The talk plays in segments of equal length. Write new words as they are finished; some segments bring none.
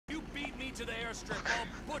me to the airstrip,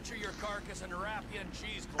 I'll butcher your carcass and wrap you in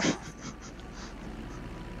cheesecloth.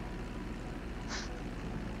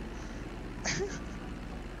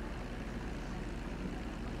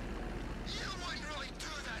 You wouldn't really do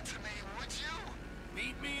that to me, would you?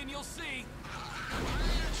 Beat me and you'll see. I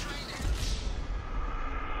ain't a trained.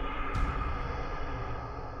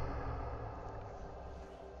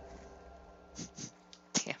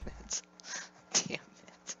 Damn it. Damn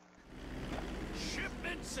it.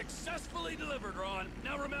 Shipment successfully delivered, Ron.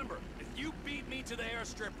 Now remember, if you beat me to the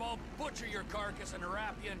airstrip, I'll butcher your carcass and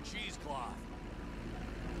wrap you in cheesecloth.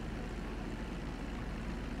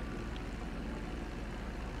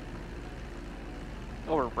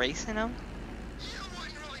 Oh, we're racing him? You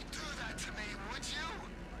wouldn't really do that to me, would you?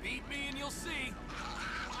 Beat me and you'll see.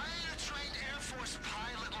 I ain't a trained Air Force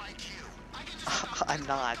pilot like you. I can just about I'm get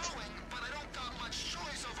where not. going, but I don't got much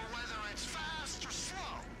choice over whether it's fast or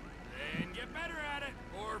slow. Then get better at it,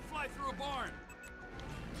 or fly through a barn.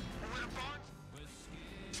 Would a barn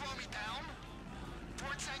slow me down?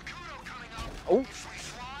 Fort Zancudo coming up. Oh. If we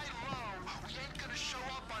fly low, we ain't gonna show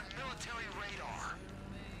up on military radar.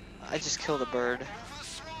 I just killed a bird. Over the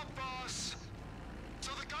swamp, boss.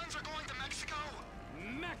 So the guns are going to Mexico?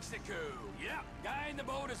 Mexico, yeah. Guy in the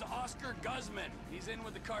boat is Oscar Guzman. He's in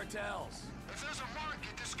with the cartels. If there's a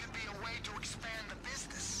market, this could be a way to expand the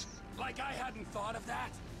business. Like I hadn't thought of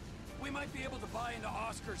that. We might be able to buy into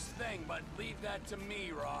Oscar's thing, but leave that to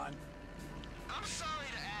me, Ron. I'm sorry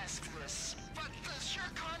to ask this, but does your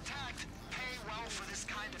contact pay well for this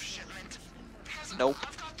kind of shipment? Because Nope.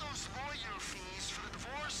 I've got those lawyer fees for the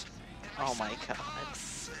divorce. And Oh my settlement God.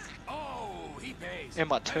 costs. Oh, he pays. In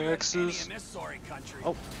my Better than any taxes. in this sorry country.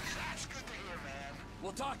 Oh. That's good to hear, man.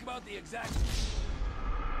 We'll talk about the exact...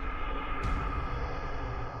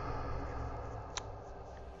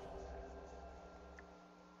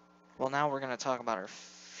 Well, now we're gonna talk about our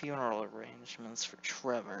funeral arrangements for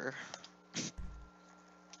Trevor.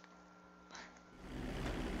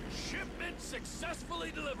 Shipment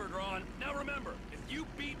successfully delivered, Ron. Now remember, if you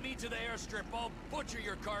beat me to the airstrip, I'll butcher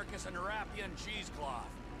your carcass and wrap you in cheesecloth.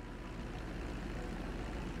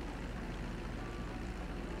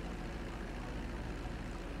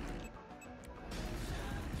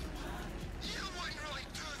 You wouldn't really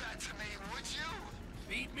do that to me, would you?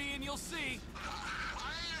 Beat me and you'll see.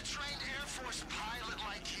 I ain't a trained Air Force pilot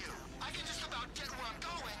like you. I can just about get where I'm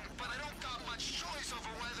going, but I don't got much choice over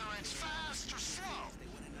whether it's fast or slow.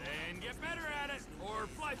 Then get better at it, or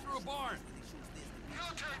fly through a barn.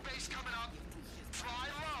 Military base coming up. Fly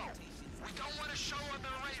low. We don't want to show on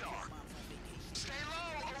their radar. Stay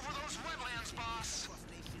low over those wetlands, boss.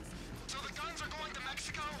 So the guns are going to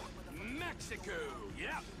Mexico? Mexico,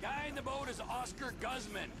 yeah. Guy in the boat is Oscar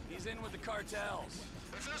Guzman. He's in with the cartels.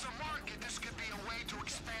 If there's a market, this could be a way to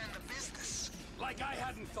expand the business. Like I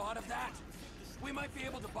hadn't thought of that. We might be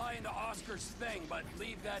able to buy into Oscar's thing, but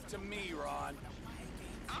leave that to me, Ron.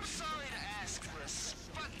 I'm sorry to ask this,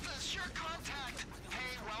 but does your contact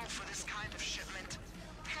pay well for this kind of shipment?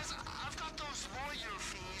 Because I've got those lawyer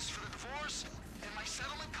fees for the divorce and my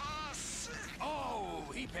settlement costs. Oh,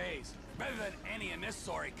 he pays. Better than any in this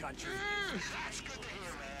sorry country. That's good to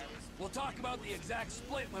hear, man. We'll talk about the exact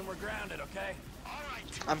split when we're grounded, okay? All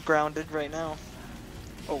right. I'm grounded right now.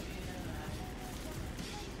 Oh.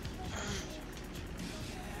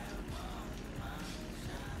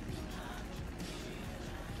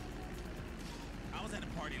 I was at a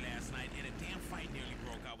party last night and a damn fight nearly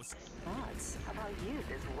broke out. Thoughts about youth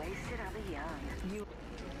is wasted on the young. You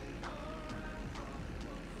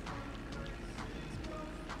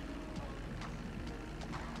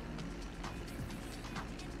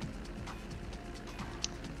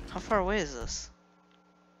How far away is this?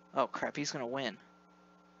 Oh crap, he's gonna win.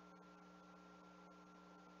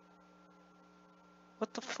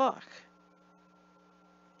 What the fuck?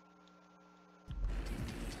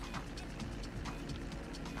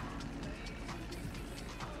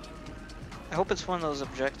 I hope it's one of those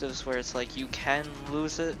objectives where it's like you can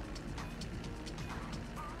lose it,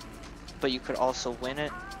 but you could also win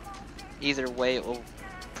it. Either way it will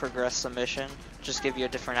progress the mission, just give you a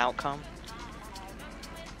different outcome.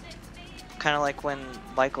 Kind of like when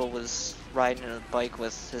Michael was riding a bike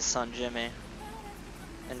with his son Jimmy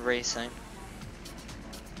and racing.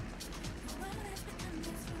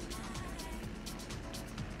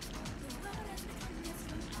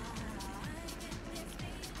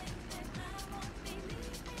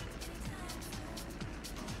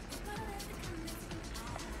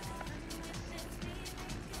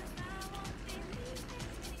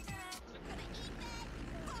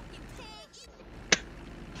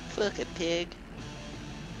 Fucking pig.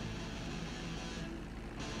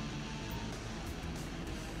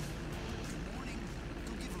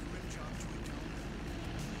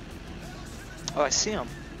 Oh, I see him.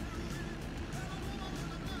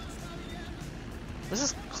 This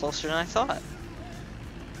is closer than I thought.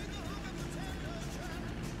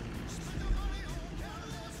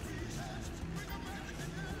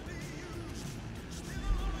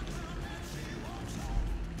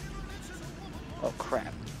 Oh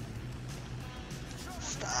crap.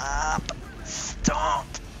 Stop! Stop!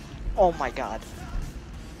 Oh my god.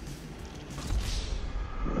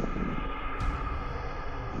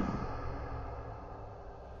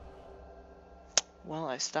 Well,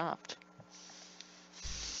 I stopped.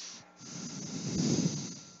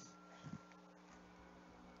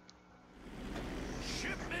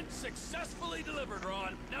 Shipment successfully delivered,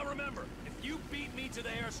 Ron. Now remember, if you beat me to the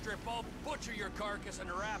airstrip, I'll butcher your carcass and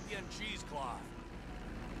wrap you in cheesecloth.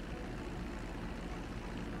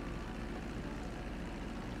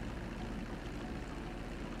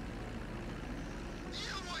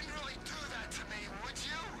 You wouldn't really do that to me, would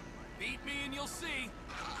you? Beat me and you'll see.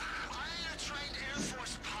 I ain't a trained Air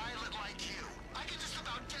Force pilot like you. I can just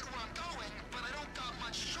about get where I'm going, but I don't got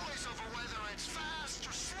much choice over whether it's fast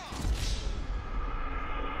or slow.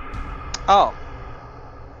 Oh.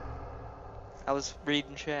 I was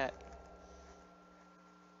reading chat.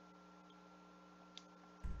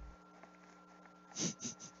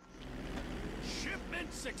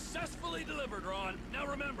 Shipment successfully delivered, Ron. Now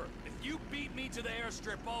remember, if you beat me to the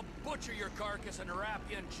airstrip, I'll butcher your carcass and wrap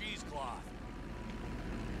you in cheesecloth.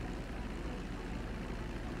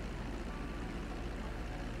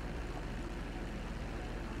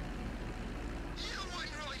 You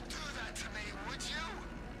wouldn't really do that to me, would you?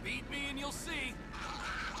 Beat me and you'll see.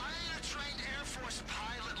 I ain't a trained Air Force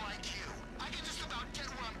pilot like you. I can just about get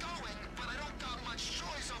where I'm going, but I don't got much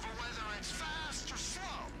choice over whether it's fast or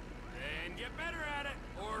slow. And get better at it,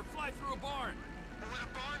 or fly through a barn. Would a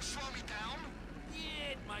barn slow me down?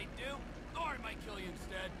 Yeah, it might do. Or it might kill you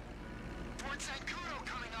instead. Fort Zancudo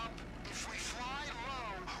coming up. If we fly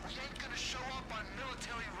low, we ain't gonna show up on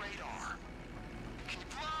military radar. Keep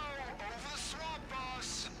low, over the swamp,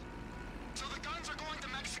 boss. So the guns are going to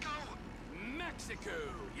Mexico? Mexico,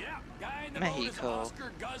 yeah. Guy in the boat is Mexico.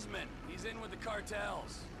 Oscar Guzman. He's in with the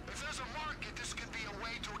cartels. If there's a market, this could be a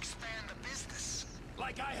way to expand the business.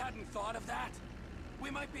 Like I hadn't thought of that. We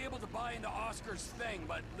might be able to buy into Oscar's thing,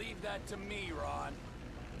 but leave that to me, Ron.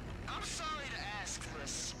 I'm sorry to ask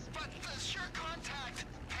this, but does your contact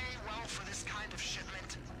pay well for this kind of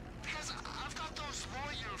shipment? Because I've got those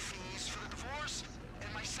lawyer fees for the divorce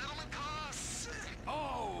and my settlement costs.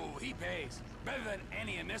 Oh, he pays. Better than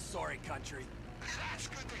any in this sorry country. That's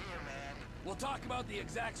good to hear, man. We'll talk about the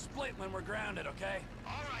exact split when we're grounded, okay?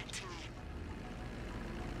 All right, T.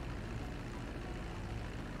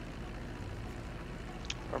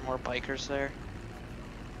 Are more bikers there?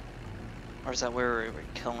 Or is that where we were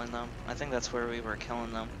killing them? I think that's where we were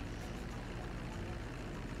killing them.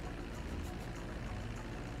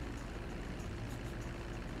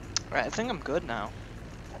 Right, I think I'm good now.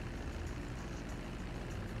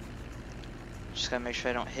 Just gotta make sure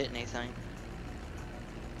I don't hit anything.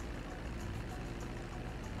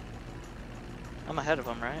 I'm ahead of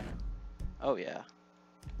them, right? Oh yeah.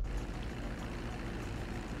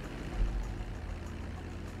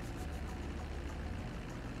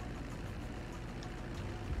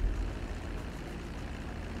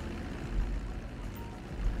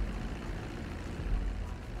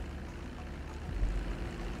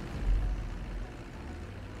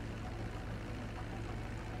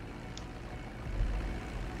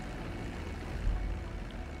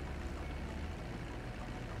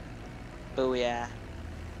 Booyah. You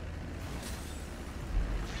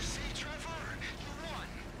see, Trevor? You won.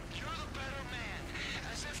 You're the better man.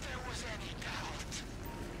 As if there was any doubt.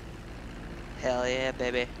 Hell yeah,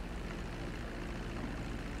 baby.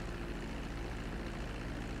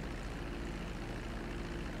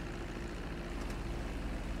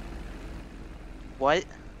 What?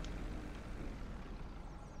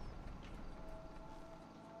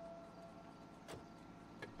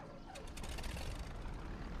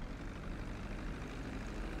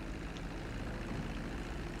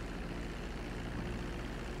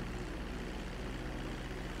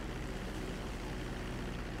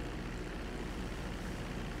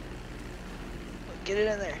 Get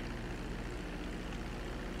it in there.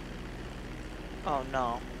 Oh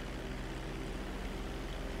no.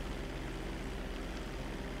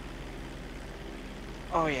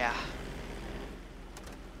 Oh yeah.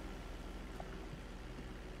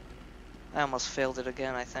 I almost failed it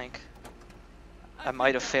again, I think. I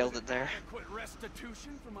might have failed it there. Adequate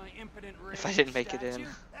restitution for my impotent If I rage didn't make it in. statue?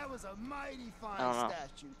 That was a mighty fine I don't know.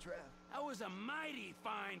 statue, Trev. That was a mighty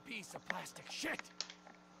fine piece of plastic shit.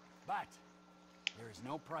 But There is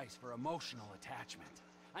no price for emotional attachment.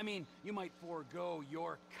 I mean, you might forego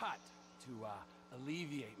your cut to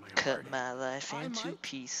alleviate my Cut heartache. my life I into might.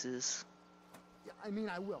 pieces. Yeah, I mean,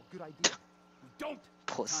 I will. Good idea. We don't have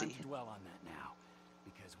Pussy. time to dwell on that now,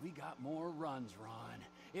 because we got more runs, Ron.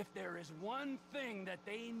 If there is one thing that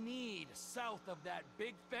they need south of that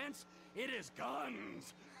big fence, it is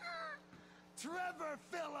guns. Trevor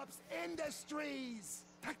Phillips Industries.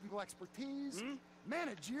 Technical expertise,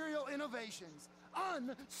 managerial innovations,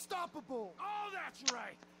 unstoppable. Oh, that's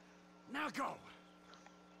right. Now go.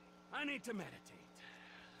 I need to meditate.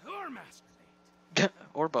 Or masturbate.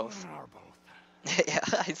 Or both. Or both. Yeah,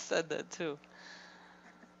 I said that too.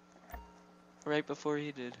 Right before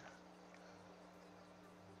he did.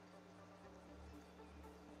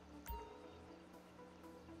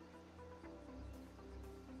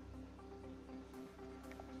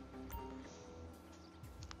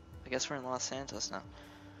 I guess we're in Los Santos now.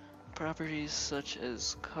 Properties such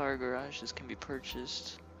as car garages can be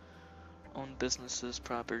purchased. Owned businesses,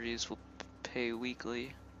 properties will pay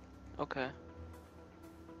weekly. Okay.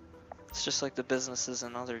 It's just like the businesses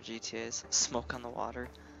in other GTAs. Smoke on the water.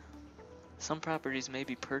 Some properties may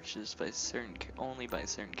be purchased by only by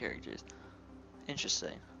certain characters.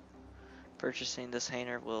 Interesting. Purchasing this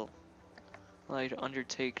hangar will allow you to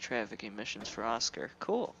undertake trafficking missions for Oscar.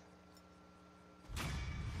 Cool.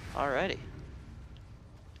 Alrighty.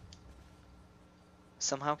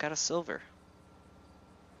 Somehow got a silver.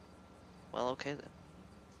 Well, okay then.